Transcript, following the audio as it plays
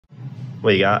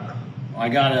What you got? I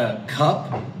got a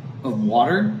cup of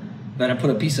water that I put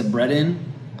a piece of bread in,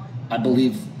 I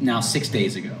believe now 6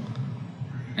 days ago.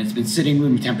 And it's been sitting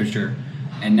room temperature,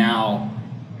 and now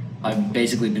I've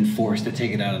basically been forced to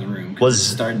take it out of the room. Was it's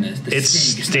starting to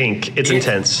stink. It's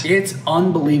intense. It's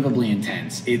unbelievably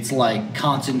intense. It's like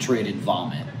concentrated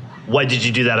vomit. Why did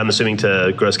you do that? I'm assuming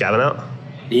to gross Gavin out?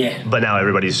 Yeah. But now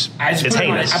everybody's, it's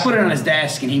heinous. I put it on his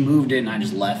desk and he moved it and I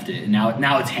just left it. And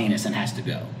now it's heinous and has to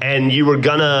go. And you were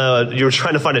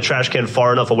trying to find a trash can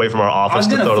far enough away from our office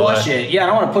to throw it away? I was going to flush it. Yeah, I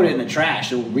don't want to put it in the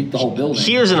trash. It'll reek the whole building.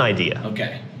 Here's an idea.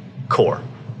 Okay. Core.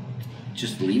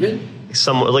 Just leave it?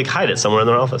 Like hide it somewhere in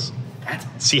their office.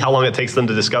 See how long it takes them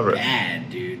to discover it. Bad,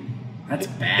 dude. That's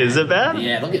bad. Is it bad?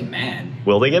 Yeah, they'll get mad.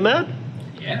 Will they get mad?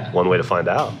 Yeah. One way to find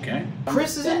out. Okay.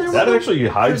 Chris is in there with That him? actually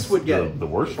hides Chris would get the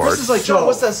worst part. Chris is like, Joe,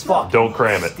 what's that spot? Don't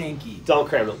cram it. Stinky. Don't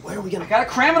cram it. Where are we gonna? Gotta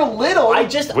cram it a little. We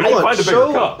can find a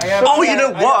bigger cup. Oh, you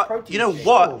know what? You know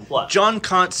what? What? John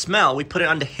can't smell. We put it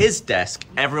under his desk.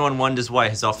 Everyone wonders why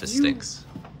his office stinks.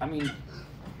 I mean,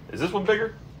 Is this one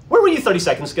bigger? Where were you 30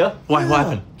 seconds ago? Why? What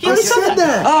happened? He already said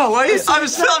that. Oh, why? I'm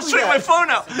straight my phone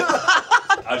out.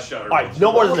 I shut her. All right,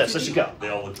 no more than this. Let's just go. They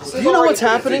all look Do you know what's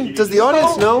happening? Does the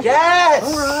audience know? Yes!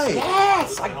 All right.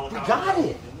 Yes! We got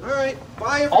it. All right.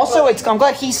 Bye, everybody. Also, I'm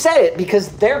glad he said it because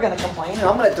they're going to complain and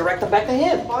I'm going to direct it back to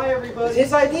him. Bye, everybody. It's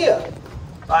his idea.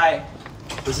 Bye.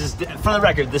 This is, for the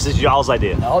record, this is y'all's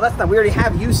idea. No, that's not. We already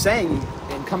have you saying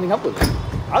and coming up with it.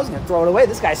 I was going to throw it away.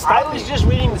 This guy stopped me. just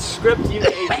reading the script you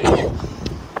gave me.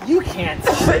 You can't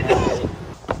say that.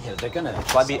 Yeah, they're gonna.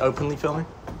 Should I be openly filming?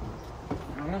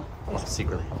 I don't know. Oh,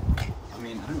 secretly. I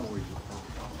mean, I don't know where you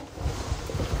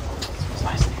It's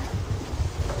nice here.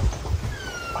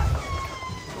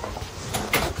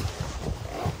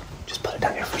 Just put it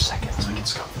down here for a second so we can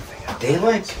scope the thing out.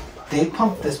 They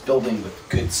pump this building with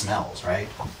good smells, right?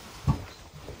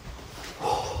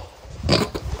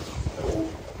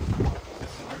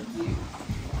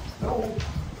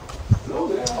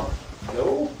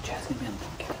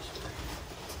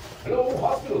 Hello,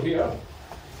 hospital here.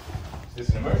 Is this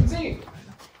an emergency?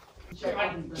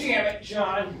 God damn it,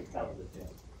 John.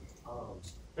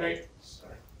 Hey,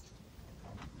 sorry.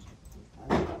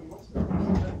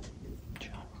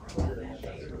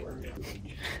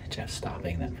 Jeff's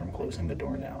stopping them from closing the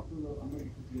door now.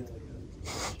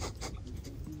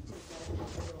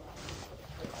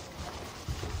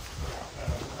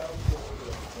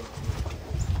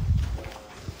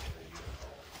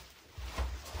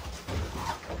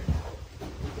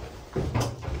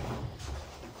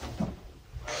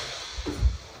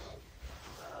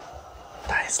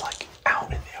 That is like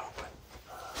out in the open.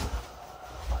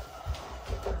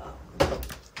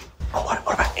 Oh, what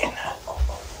about in there?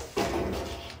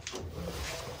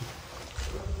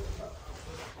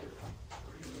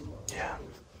 Yeah.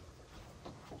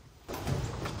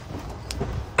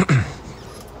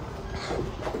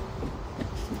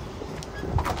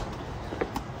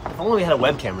 If only we had a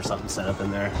webcam or something set up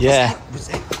in there. Yeah. Is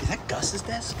that Gus's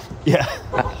desk? Yeah.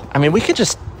 I mean, we could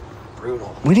just.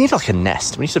 Brutal. We need like a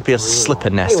nest. We need to be able to slip a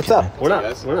nest. Hey, what's up? We're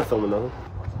not filming nothing.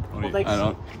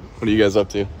 What are you guys up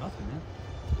to?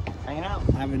 Hanging out.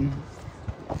 Having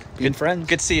good friends.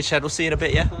 Good to see you, Chad. We'll see you in a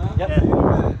bit, yeah? Yep.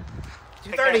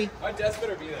 2:30. My desk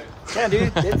better be there. Yeah,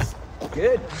 dude. It's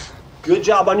good. Good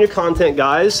job on your content,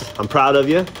 guys. I'm proud of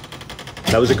you.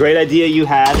 That was a great idea you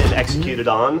had and executed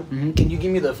on. Mm-hmm. Can you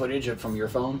give me the footage from your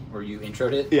phone where you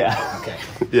introed it? Yeah. Okay.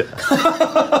 Yeah.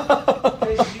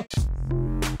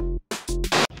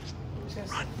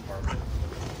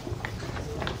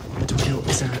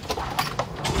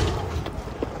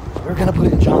 We were gonna put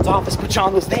it in John's office, but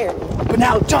John was there. But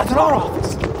now John's in our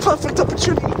office. Perfect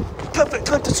opportunity. Perfect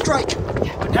time to strike.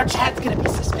 Yeah, but now Chad's gonna be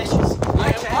suspicious.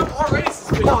 I'm already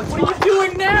suspicious. No, What are you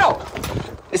doing now?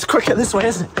 It's quicker this way,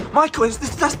 isn't it? Michael,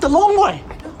 that's the long way.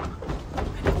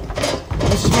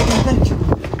 Let's just make it a minute.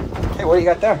 Hey, what do you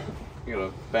got there? You got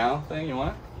a bow thing you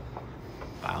want?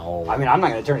 I mean, I'm not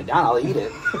gonna turn it down. I'll eat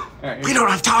it. We don't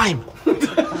have time.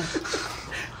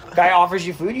 Guy offers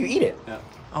you food, you eat it. Yeah.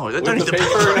 Oh, they With don't need the to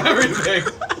paper and everything.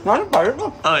 Not a fire.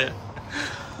 No, Oh, yeah.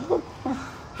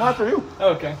 not for you.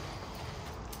 Okay.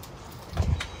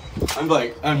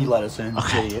 He let us in.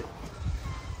 Okay. Idiot.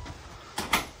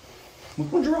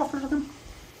 What's your offer again?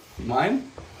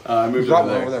 Mine? I moved Drop over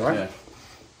it there. over there, right?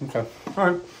 Yeah. Okay.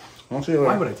 All right. I'll see you Why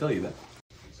later. would I tell you that?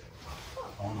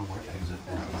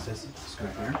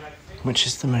 Which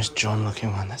is the most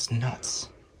John-looking one? That's nuts.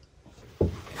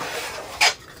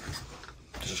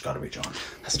 This has got to be John.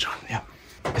 That's John, yeah.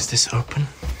 Is this open?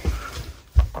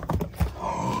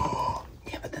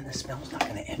 Yeah, but then the smell's not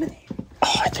gonna emanate.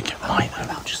 Oh, I think it might. What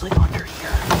about just like under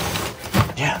here?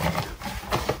 Yeah.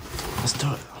 Let's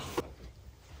do it.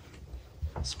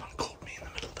 Someone called me in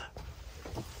the middle there.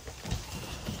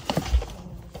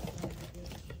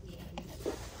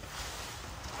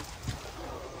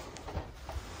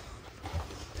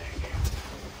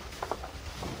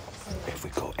 If we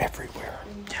go everywhere.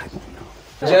 Yeah.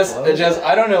 Jess,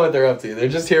 I don't know what they're up to. They're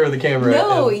just here with the camera.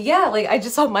 No, yeah, like I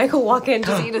just saw Michael walk in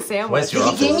just eat a sandwich. Where's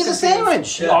your He gave me the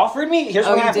sandwich. He offered me. Here's Oh,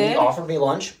 what you happened. did? He offered me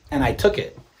lunch, and I took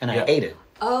it, and I ate it.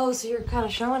 Oh, so you're kind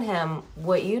of showing him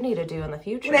what you need to do in the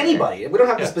future. With anybody. We don't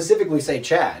have to specifically say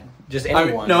Chad. Just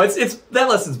anyone. No, it's that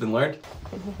lesson's been learned.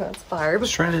 That's Barb.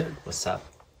 Just trying to What's up?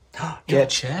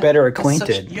 get better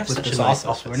acquainted You have with such this a nice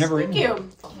office. office. We're never in here.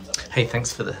 Hey,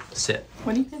 thanks for the sit.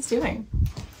 What are you guys doing?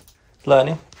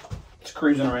 Learning. Just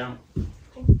cruising around. I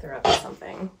think they're up to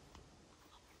something.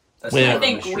 I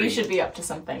think we should be up to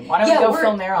something. Why don't we go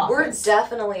film their office? We're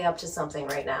definitely up to something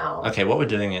right now. Okay, what we're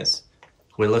doing is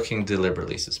we're looking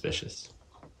deliberately suspicious.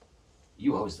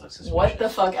 You always look suspicious. What the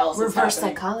fuck else is Reverse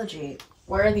happening? psychology.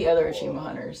 Where are the other achievement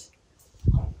hunters?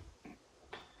 Look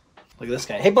at this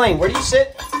guy. Hey, Blaine, where do you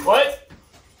sit? What?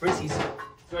 Where's he sit?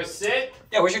 Do I sit?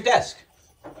 Yeah, where's your desk?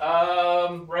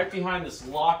 Right behind this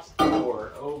locked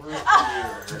door over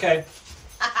here. Okay.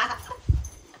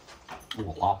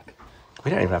 Lock.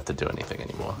 We don't even have to do anything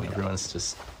anymore. Everyone's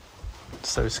just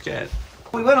so scared.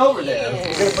 We went over there. We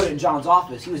were gonna put it in John's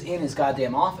office. He was in his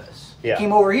goddamn office. Yeah.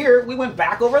 Came over here. We went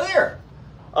back over there.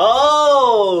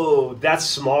 Oh, that's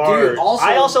smart. Dude,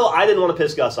 also- I didn't want to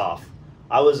piss Gus off.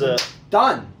 I was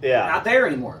Done. Yeah. Not there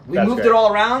anymore. We That's moved great. it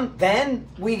all around. Then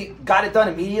we got it done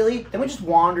immediately. Then we just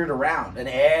wandered around, and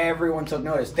everyone took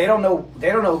notice. They don't know. They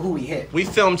don't know who we hit. We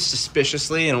filmed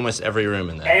suspiciously in almost every room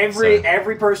in there.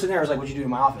 Every person there was like, "What'd you do to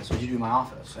my office? What'd you do to my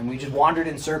office?" And we just wandered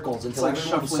in circles until like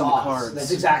everyone shuffling saw the us. cards.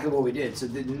 That's exactly what we did. So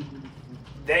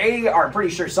they are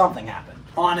pretty sure something happened.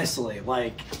 Honestly,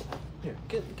 like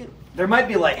there might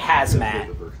be like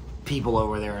hazmat people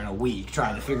over there in a week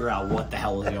trying to figure out what the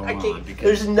hell is going on. Because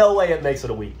there's no way it makes it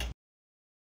a week.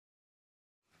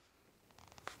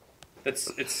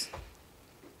 It's.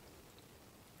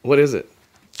 What is it?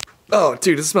 Oh,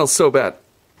 dude, it smells so bad.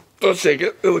 Don't shake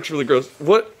it. It looks really gross.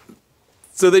 What?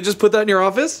 So they just put that in your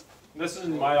office? This is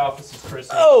my office. It's Chris.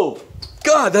 Oh,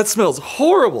 God, that smells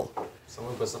horrible.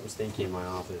 Someone put something stinky in my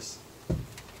office.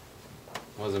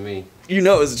 Wasn't me. You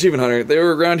know, as Achievement Hunter, they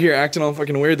were around here acting all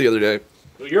fucking weird the other day.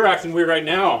 Well, you're acting weird right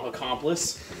now,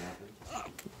 accomplice.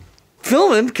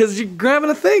 Filming because you're grabbing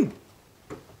a thing.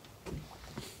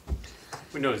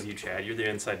 We know it's you, Chad. You're the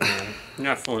inside man. You're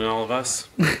not fooling all of us.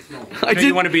 I I know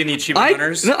you want to be in the achievement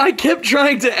hunters. No, I kept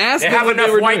trying to ask They them have what enough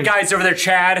they were white doing. guys over there,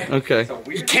 Chad. Okay.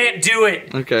 You can't do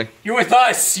it. Okay. You're with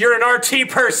us. You're an RT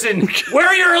person. Where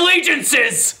are your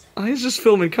allegiances? I was just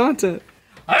filming content.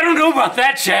 I don't know about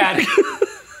that, Chad.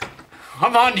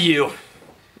 I'm on to you.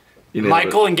 You know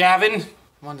Michael and Gavin.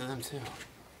 I'm onto them too.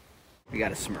 we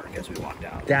got a smirk as we walked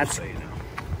out. That's so you know.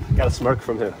 got a smirk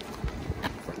from who?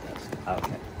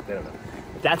 Okay, they don't know.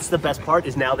 That's the best part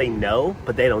is now they know,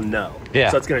 but they don't know. Yeah.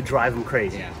 So it's gonna drive them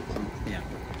crazy. Yeah.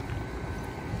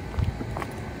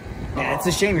 Yeah, it's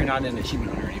a shame you're not an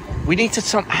achievement hunter anymore. We need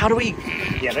to how do we?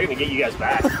 Yeah, they're gonna get you guys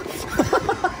back.